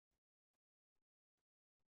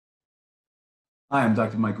Hi, I'm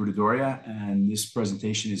Dr. Mike Gruttadauria, and this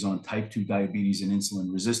presentation is on type 2 diabetes and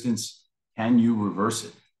insulin resistance. Can you reverse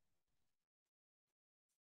it?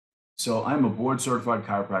 So I'm a board-certified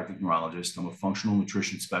chiropractic neurologist. I'm a functional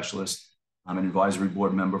nutrition specialist. I'm an advisory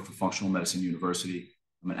board member for Functional Medicine University.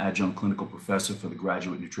 I'm an adjunct clinical professor for the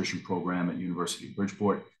graduate nutrition program at University of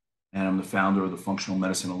Bridgeport. And I'm the founder of the Functional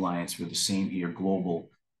Medicine Alliance for the Same Here global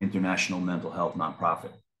international mental health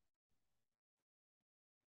nonprofit.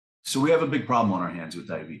 So we have a big problem on our hands with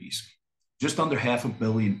diabetes. Just under 500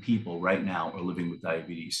 million people right now are living with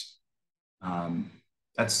diabetes.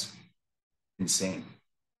 That's insane.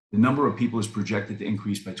 The number of people is projected to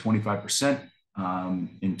increase by 25%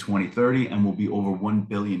 in 2030 and will be over 1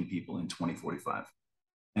 billion people in 2045.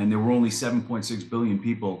 And there were only 7.6 billion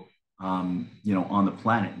people on the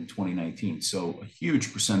planet in 2019. So a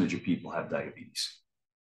huge percentage of people have diabetes.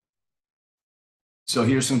 So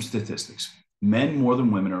here's some statistics. Men more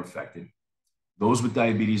than women are affected. Those with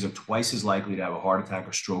diabetes are twice as likely to have a heart attack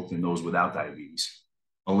or stroke than those without diabetes.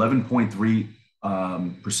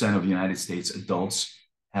 11.3% of the United States adults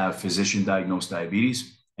have physician-diagnosed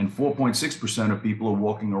diabetes, and 4.6% of people are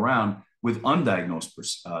walking around with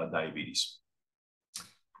undiagnosed diabetes.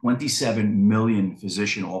 27 million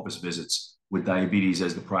physician office visits with diabetes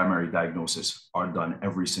as the primary diagnosis are done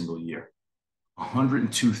every single year.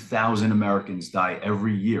 102,000 Americans die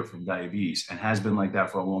every year from diabetes and has been like that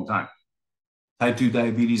for a long time. Type 2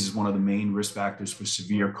 diabetes is one of the main risk factors for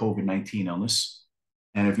severe COVID-19 illness.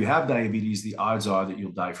 And if you have diabetes, the odds are that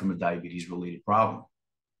you'll die from a diabetes-related problem.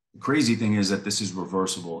 The crazy thing is that this is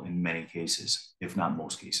reversible in many cases, if not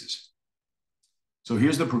most cases. So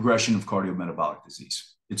here's the progression of cardiometabolic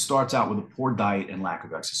disease. It starts out with a poor diet and lack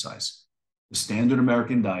of exercise. The standard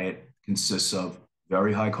American diet consists of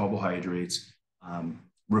very high carbohydrates,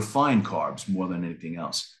 refined carbs more than anything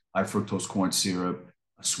else, high fructose corn syrup,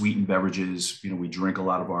 sweetened beverages. We drink a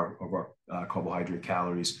lot of our carbohydrate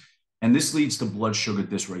calories. And this leads to blood sugar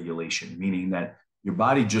dysregulation, meaning that your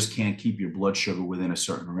body just can't keep your blood sugar within a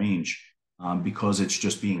certain range because it's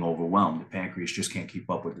just being overwhelmed. The pancreas just can't keep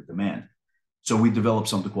up with the demand. So we develop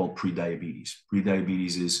something called prediabetes.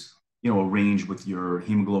 Prediabetes is, a range with your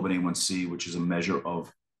hemoglobin A1C, which is a measure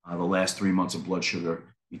of the last 3 months of blood sugar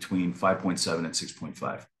between 5.7 and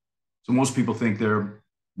 6.5. So most people think they're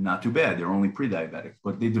not too bad. They're only pre-diabetic,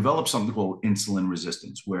 but they develop something called insulin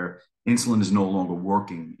resistance, where insulin is no longer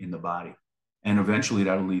working in the body. And eventually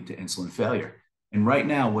that'll lead to insulin failure. And right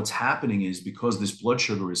now what's happening is because this blood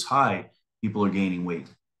sugar is high, people are gaining weight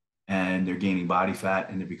and they're gaining body fat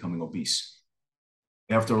and they're becoming obese.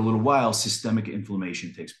 After a little while, systemic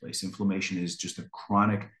inflammation takes place. Inflammation is just a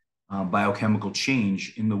chronic biochemical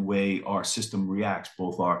change in the way our system reacts,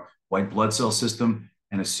 both our white blood cell system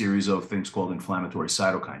and a series of things called inflammatory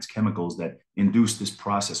cytokines, chemicals that induce this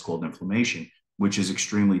process called inflammation, which is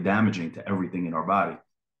extremely damaging to everything in our body.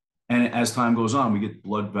 And as time goes on, we get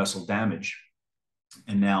blood vessel damage.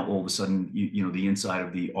 And now all of a sudden, the inside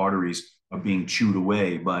of the arteries are being chewed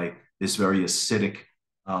away by this very acidic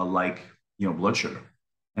blood sugar.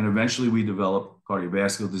 And eventually we develop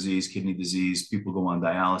cardiovascular disease, kidney disease, people go on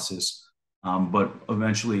dialysis, but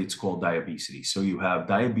eventually it's called diabetes. So you have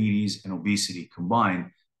diabetes and obesity combined,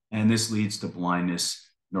 and this leads to blindness,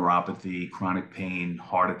 neuropathy, chronic pain,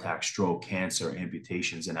 heart attack, stroke, cancer,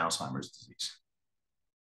 amputations, and Alzheimer's disease.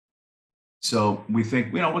 So we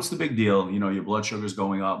think, what's the big deal? Your blood sugar is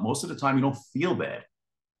going up. Most of the time you don't feel bad.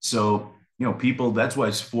 So people, that's why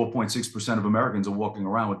 4.6% of Americans are walking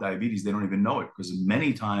around with diabetes. They don't even know it because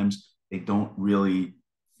many times they don't really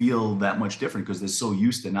feel that much different because they're so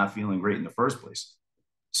used to not feeling great in the first place.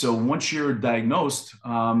 So once you're diagnosed,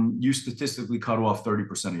 you statistically cut off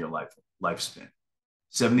 30% of your lifespan.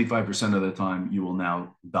 75% of the time you will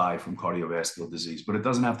now die from cardiovascular disease, but it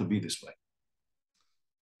doesn't have to be this way.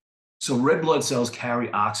 So red blood cells carry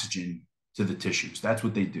oxygen to the tissues. That's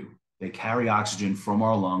what they do. They carry oxygen from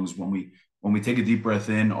our lungs. When we take a deep breath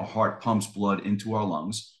in, our heart pumps blood into our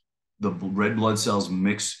lungs. The red blood cells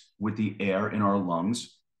mix with the air in our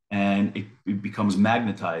lungs, and it becomes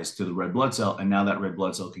magnetized to the red blood cell. And now that red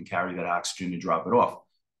blood cell can carry that oxygen and drop it off.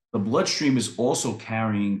 The bloodstream is also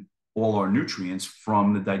carrying all our nutrients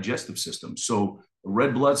from the digestive system. So the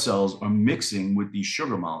red blood cells are mixing with these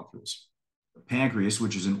sugar molecules. The pancreas,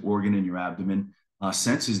 which is an organ in your abdomen,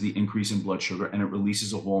 senses the increase in blood sugar, and it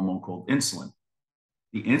releases a hormone called insulin.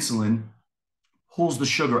 The insulin pulls the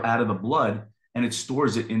sugar out of the blood and it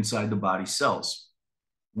stores it inside the body cells.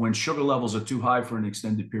 When sugar levels are too high for an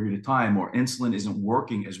extended period of time, or insulin isn't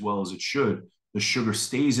working as well as it should, the sugar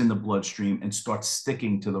stays in the bloodstream and starts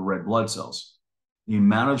sticking to the red blood cells. The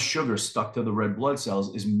amount of sugar stuck to the red blood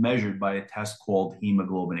cells is measured by a test called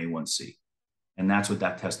hemoglobin A1C. And that's what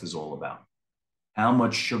that test is all about. How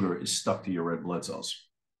much sugar is stuck to your red blood cells?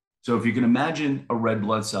 So if you can imagine a red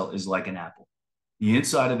blood cell is like an apple. The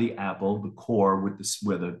inside of the apple, the core with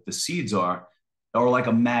where the seeds are like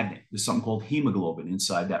a magnet. There's something called hemoglobin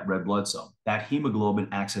inside that red blood cell. That hemoglobin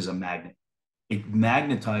acts as a magnet. It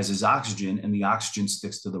magnetizes oxygen, and the oxygen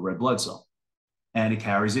sticks to the red blood cell. And it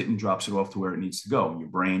carries it and drops it off to where it needs to go, your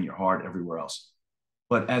brain, your heart, everywhere else.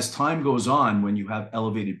 But as time goes on, when you have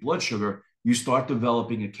elevated blood sugar, you start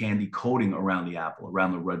developing a candy coating around the apple,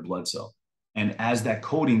 around the red blood cell. And as that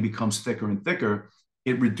coating becomes thicker and thicker,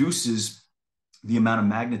 it reduces the amount of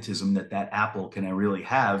magnetism that that apple can really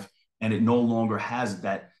have. And it no longer has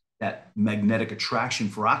that magnetic attraction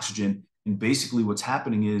for oxygen. And basically what's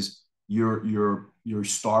happening is you're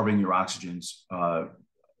starving your oxygens,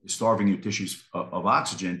 starving your tissues of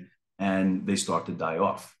oxygen, and they start to die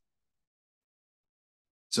off.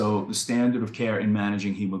 So the standard of care in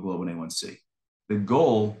managing hemoglobin A1C, the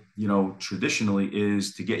goal, traditionally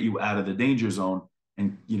is to get you out of the danger zone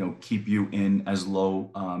and, keep you in as low,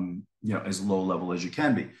 as low level as you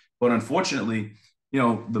can be. But unfortunately,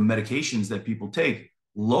 the medications that people take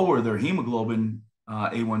lower their hemoglobin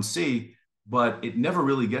A1C, but it never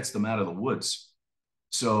really gets them out of the woods.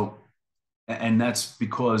 So, and that's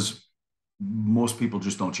because most people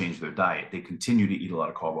just don't change their diet. They continue to eat a lot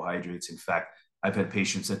of carbohydrates. In fact, I've had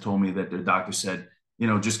patients that told me that their doctor said,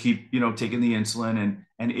 just keep, taking the insulin.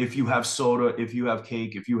 And if you have soda, if you have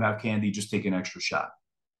cake, if you have candy, just take an extra shot.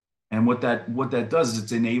 And what that does is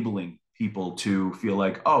it's enabling people to feel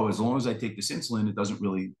like, oh, as long as I take this insulin, it doesn't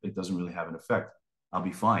really have an effect. I'll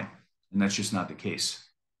be fine. And that's just not the case.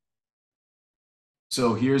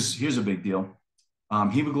 So here's a big deal.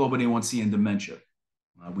 Hemoglobin A1C and dementia.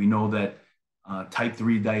 We know that type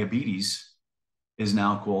 3 diabetes is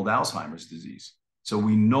now called Alzheimer's disease. So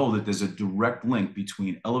we know that there's a direct link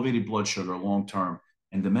between elevated blood sugar long-term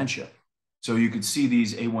and dementia. So you could see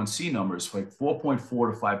these A1C numbers, like 4.4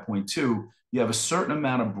 to 5.2, you have a certain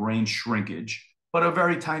amount of brain shrinkage, but a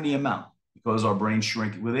very tiny amount because our brains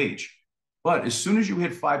shrink with age. But as soon as you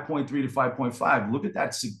hit 5.3 to 5.5, look at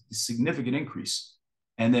that significant increase.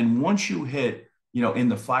 And then once you hit, in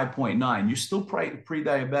the 5.9, you're still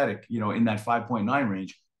pre-diabetic, in that 5.9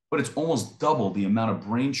 range, but it's almost double the amount of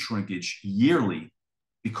brain shrinkage yearly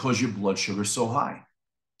because your blood sugar is so high.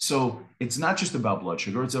 So it's not just about blood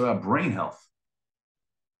sugar, it's about brain health.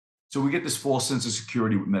 So we get this false sense of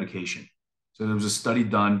security with medication. So there was a study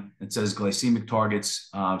done that says glycemic targets,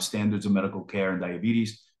 standards of medical care and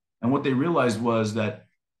diabetes. And what they realized was that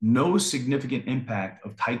no significant impact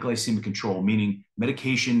of tight glycemic control, meaning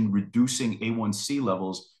medication reducing A1C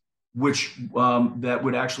levels, which that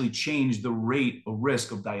would actually change the rate of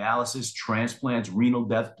risk of dialysis, transplants, renal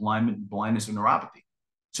death, blindness, and neuropathy.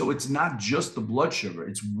 So it's not just the blood sugar,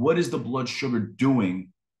 it's what is the blood sugar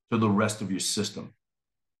doing to the rest of your system.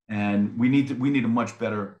 And we need a much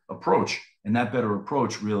better approach. And that better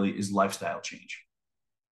approach really is lifestyle change.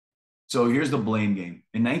 So here's the blame game.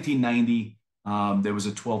 In 1990, there was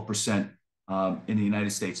a 12% in the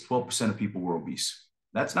United States, 12% of people were obese.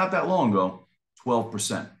 That's not that long ago,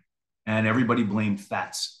 12%. And everybody blamed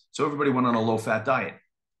fats. So everybody went on a low-fat diet.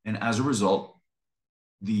 And as a result,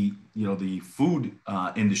 the food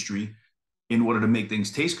industry, in order to make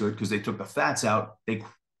things taste good, because they took the fats out, they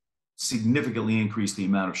significantly increased the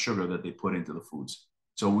amount of sugar that they put into the foods.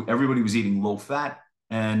 So everybody was eating low fat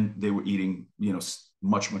and they were eating,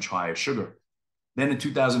 much, much higher sugar. Then in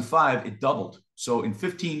 2005, it doubled. So in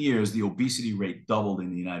 15 years, the obesity rate doubled in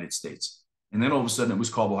the United States. And then all of a sudden it was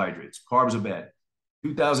carbohydrates. Carbs are bad.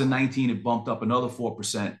 2019, it bumped up another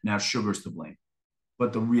 4%. Now sugar's to blame.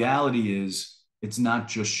 But the reality is it's not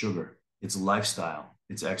just sugar. It's lifestyle,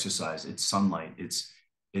 it's exercise, it's sunlight, it's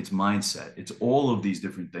mindset. It's all of these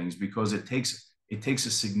different things because it takes a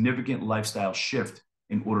significant lifestyle shift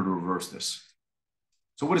in order to reverse this.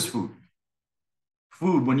 So what is food?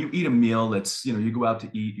 Food, when you eat a meal that's, you go out to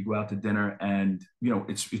eat, you go out to dinner, and,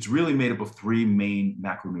 it's really made up of three main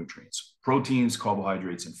macronutrients: proteins,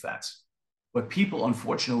 carbohydrates, and fats. But people,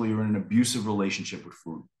 unfortunately, are in an abusive relationship with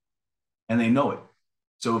food, and they know it.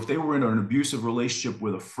 So if they were in an abusive relationship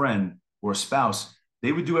with a friend or a spouse,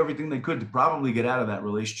 they would do everything they could to probably get out of that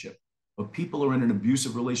relationship. But people are in an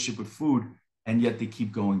abusive relationship with food, and yet they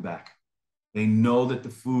keep going back. They know that the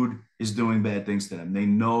food is doing bad things to them. They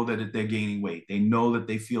know that they're gaining weight. They know that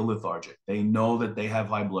they feel lethargic. They know that they have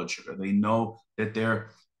high blood sugar. They know that their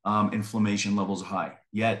inflammation levels are high.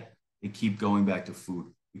 Yet they keep going back to food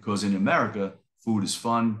because in America, food is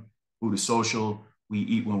fun. Food is social. We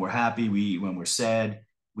eat when we're happy. We eat when we're sad.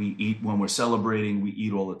 We eat when we're celebrating. We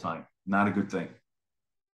eat all the time. Not a good thing.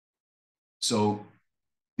 So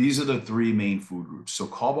these are the three main food groups. So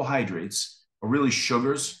carbohydrates are really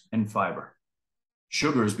sugars and fiber.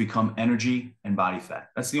 Sugars become energy and body fat.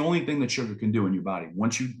 That's the only thing that sugar can do in your body.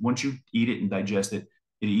 Once you eat it and digest it,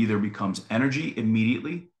 it either becomes energy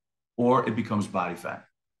immediately or it becomes body fat.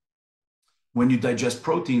 When you digest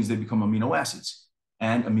proteins, they become amino acids.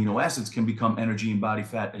 And amino acids can become energy and body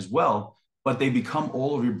fat as well, but they become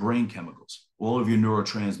all of your brain chemicals. All of your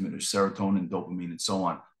neurotransmitters, serotonin, dopamine, and so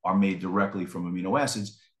on, are made directly from amino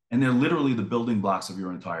acids. And they're literally the building blocks of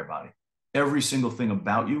your entire body. Every single thing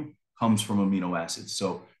about you comes from amino acids.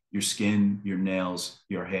 So your skin, your nails,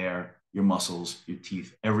 your hair, your muscles, your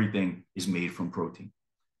teeth, everything is made from protein.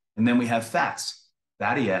 And then we have fats.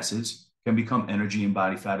 Fatty acids can become energy and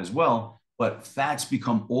body fat as well, but fats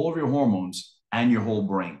become all of your hormones and your whole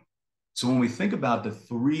brain. So when we think about the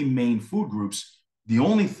three main food groups, the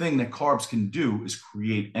only thing that carbs can do is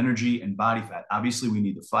create energy and body fat. Obviously, we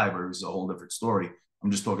need the fiber. This is a whole different story. I'm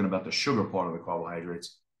just talking about the sugar part of the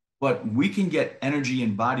carbohydrates. But we can get energy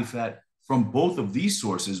and body fat from both of these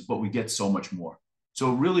sources, but we get so much more.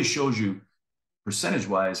 So it really shows you,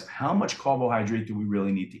 percentage-wise, how much carbohydrate do we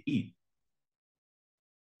really need to eat?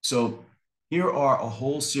 So here are a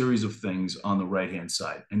whole series of things on the right-hand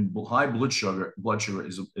side. And high blood sugar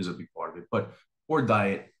is a big part of it. But poor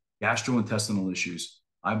diet, gastrointestinal issues,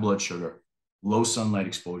 high blood sugar, low sunlight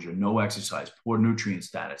exposure, no exercise, poor nutrient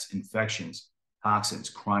status, infections, toxins,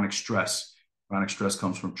 chronic stress. Chronic stress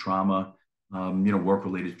comes from trauma,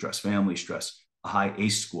 work-related stress, family stress, a high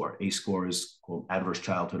ACE score. ACE score is called adverse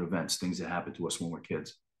childhood events, things that happen to us when we're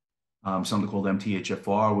kids. Something called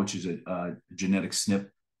MTHFR, which is a genetic SNP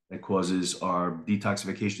that causes our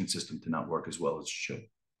detoxification system to not work as well as it should.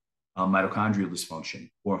 Mitochondrial dysfunction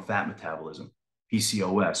or fat metabolism.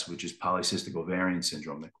 PCOS, which is polycystic ovarian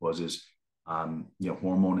syndrome that causes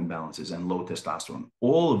hormone imbalances and low testosterone.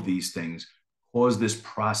 All of these things cause this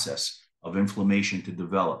process of inflammation to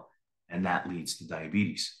develop, and that leads to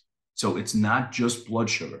diabetes. So it's not just blood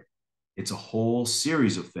sugar. It's a whole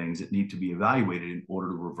series of things that need to be evaluated in order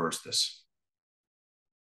to reverse this.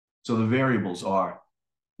 So the variables are,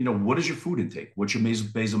 what is your food intake? What's your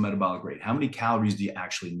basal metabolic rate? How many calories do you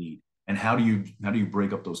actually need? And how do you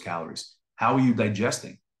break up those calories? How are you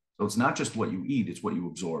digesting? So it's not just what you eat, it's what you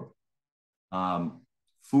absorb.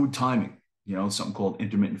 Food timing, something called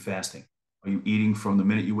intermittent fasting. Are you eating from the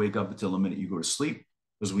minute you wake up until the minute you go to sleep?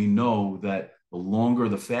 Because we know that the longer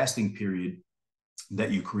the fasting period that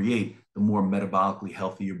you create, the more metabolically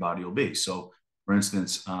healthy your body will be. So for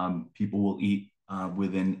instance, people will eat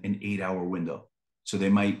within an 8-hour window. So they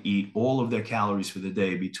might eat all of their calories for the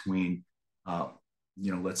day between,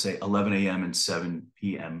 let's say 11 a.m. and 7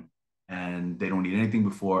 p.m. And they don't eat anything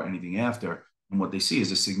before, anything after. And what they see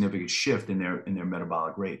is a significant shift in their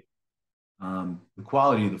metabolic rate. The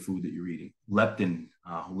quality of the food that you're eating.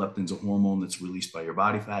 Leptin's a hormone that's released by your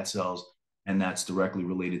body fat cells, and that's directly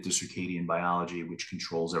related to circadian biology, which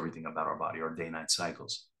controls everything about our body, our day-night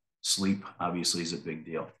cycles. Sleep, obviously, is a big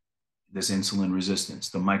deal. This insulin resistance,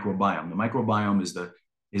 the microbiome. The microbiome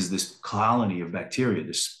is this colony of bacteria,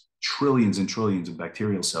 this trillions and trillions of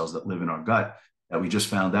bacterial cells that live in our gut that we just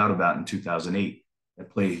found out about in 2008 that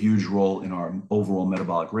play a huge role in our overall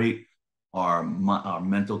metabolic rate, our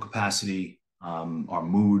mental capacity, our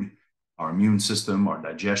mood, our immune system, our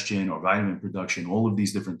digestion, our vitamin production. All of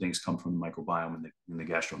these different things come from the microbiome in the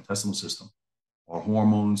gastrointestinal system. Our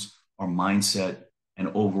hormones, our mindset,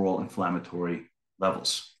 and overall inflammatory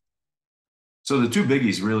levels. So the two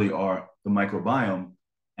biggies really are the microbiome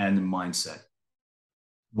and the mindset.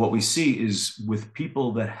 What we see is with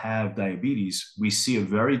people that have diabetes, we see a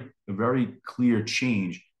very clear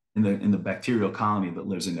change in the bacterial colony that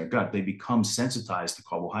lives in their gut. They become sensitized to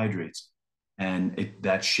carbohydrates, and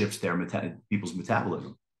that shifts people's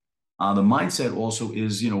metabolism. The mindset also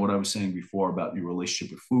is, what I was saying before about your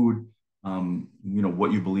relationship with food,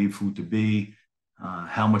 what you believe food to be,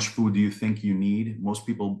 how much food do you think you need? Most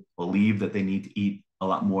people believe that they need to eat a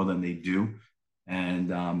lot more than they do.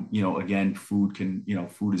 And, again, food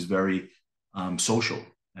is very social.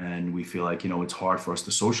 And we feel like, it's hard for us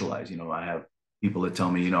to socialize. I have people that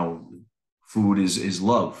tell me, food is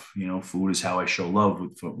love. Food is how I show love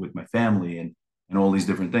with my family and all these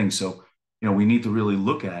different things. So, we need to really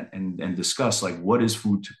look at and discuss like what is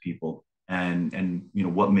food to people and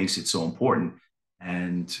what makes it so important.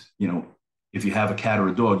 And, if you have a cat or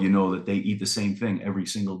a dog, that they eat the same thing every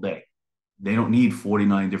single day. They don't need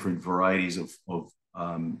 49 different varieties of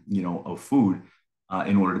food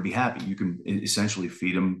in order to be happy. You can essentially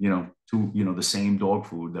feed them, to, the same dog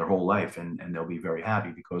food their whole life, and they'll be very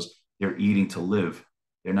happy because they're eating to live.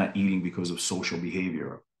 They're not eating because of social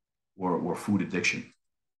behavior or food addiction.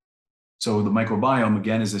 So the microbiome,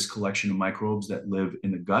 again, is this collection of microbes that live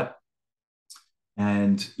in the gut.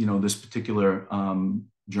 And, this particular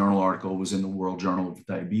journal article was in the World Journal of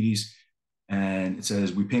Diabetes. And it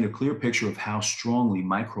says, we paint a clear picture of how strongly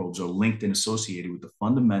microbes are linked and associated with the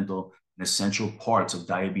fundamental and essential parts of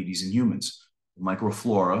diabetes in humans. The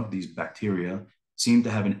microflora, these bacteria, seem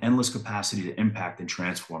to have an endless capacity to impact and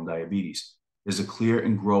transform diabetes. There's a clear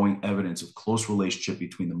and growing evidence of close relationship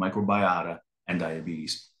between the microbiota and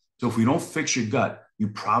diabetes. So if we don't fix your gut, you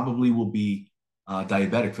probably will be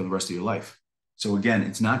diabetic for the rest of your life. So again,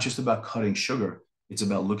 it's not just about cutting sugar, it's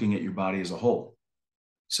about looking at your body as a whole.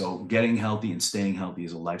 So getting healthy and staying healthy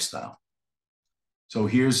is a lifestyle. So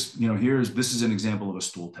this is an example of a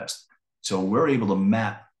stool test. So we're able to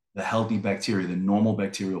map the healthy bacteria, the normal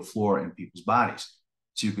bacterial flora in people's bodies.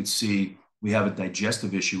 So you could see we have a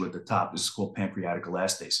digestive issue at the top. This is called pancreatic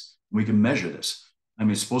elastase. We can measure this. I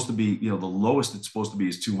mean, it's supposed to be, the lowest it's supposed to be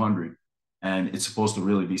is 200. And it's supposed to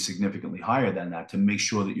really be significantly higher than that to make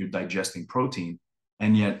sure that you're digesting protein.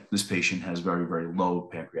 And yet this patient has very, very low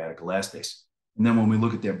pancreatic elastase. And then when we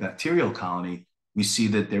look at their bacterial colony, we see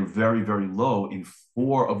that they're very, very low in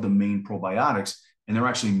 4 of the main probiotics, and they're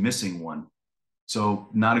actually missing one. So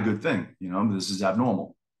not a good thing, this is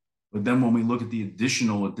abnormal. But then when we look at the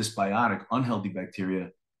additional dysbiotic, unhealthy bacteria,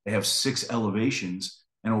 they have 6 elevations.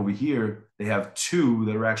 And over here, they have 2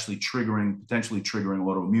 that are actually potentially triggering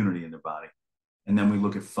autoimmunity in their body. And then we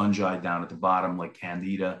look at fungi down at the bottom, like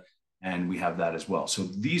Candida, and we have that as well. So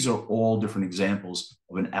these are all different examples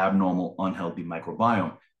of an abnormal, unhealthy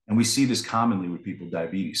microbiome. And we see this commonly with people with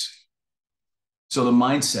diabetes. So the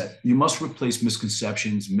mindset, you must replace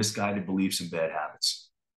misconceptions, misguided beliefs, and bad habits.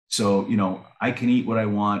 So, I can eat what I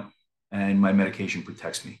want and my medication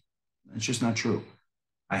protects me. It's just not true.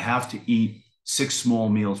 I have to eat 6 small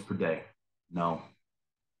meals per day. No.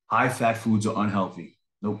 High fat foods are unhealthy.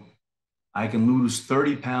 Nope. I can lose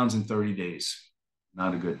 30 pounds in 30 days.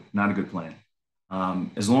 Not a good plan.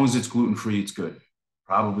 As long as it's gluten-free, it's good.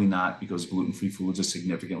 Probably not, because gluten-free foods are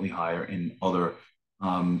significantly higher in other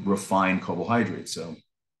refined carbohydrates. So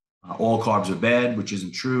all carbs are bad, which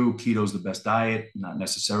isn't true. Keto is the best diet, not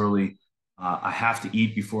necessarily. I have to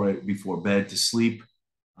eat before bed to sleep.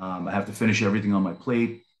 I have to finish everything on my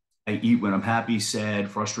plate. I eat when I'm happy, sad,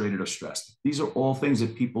 frustrated, or stressed. These are all things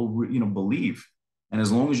that people, believe. And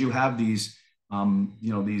as long as you have these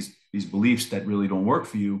beliefs that really don't work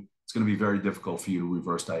for you, it's going to be very difficult for you to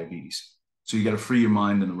reverse diabetes. So you got to free your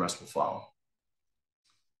mind, and the rest will follow.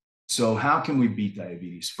 So how can we beat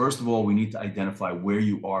diabetes? First of all, we need to identify where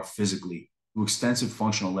you are physically through extensive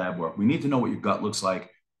functional lab work. We need to know what your gut looks like.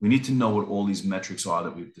 We need to know what all these metrics are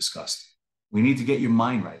that we've discussed. We need to get your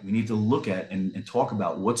mind right. We need to look at and talk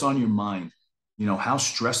about what's on your mind. How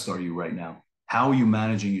stressed are you right now? How are you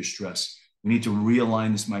managing your stress? We need to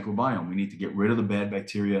realign this microbiome. We need to get rid of the bad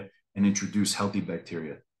bacteria and introduce healthy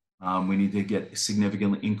bacteria. We need to get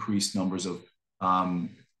significantly increased numbers of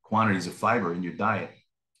quantities of fiber in your diet.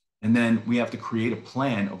 And then we have to create a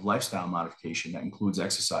plan of lifestyle modification that includes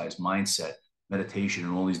exercise, mindset, meditation,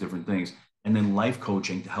 and all these different things. And then life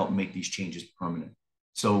coaching to help make these changes permanent.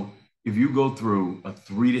 So if you go through a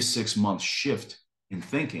 3 to 6 month shift in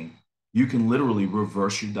thinking, you can literally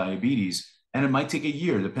reverse your diabetes. And it might take a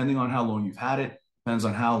year, depending on how long you've had it, depends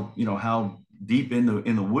on how deep in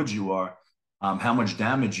the woods you are, how much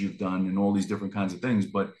damage you've done, and all these different kinds of things.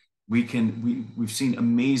 But we've seen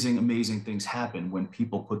amazing things happen when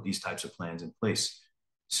people put these types of plans in place.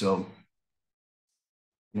 So,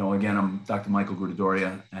 again, I'm Dr. Michael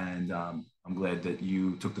Gruttadauria, and I'm glad that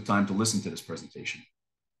you took the time to listen to this presentation.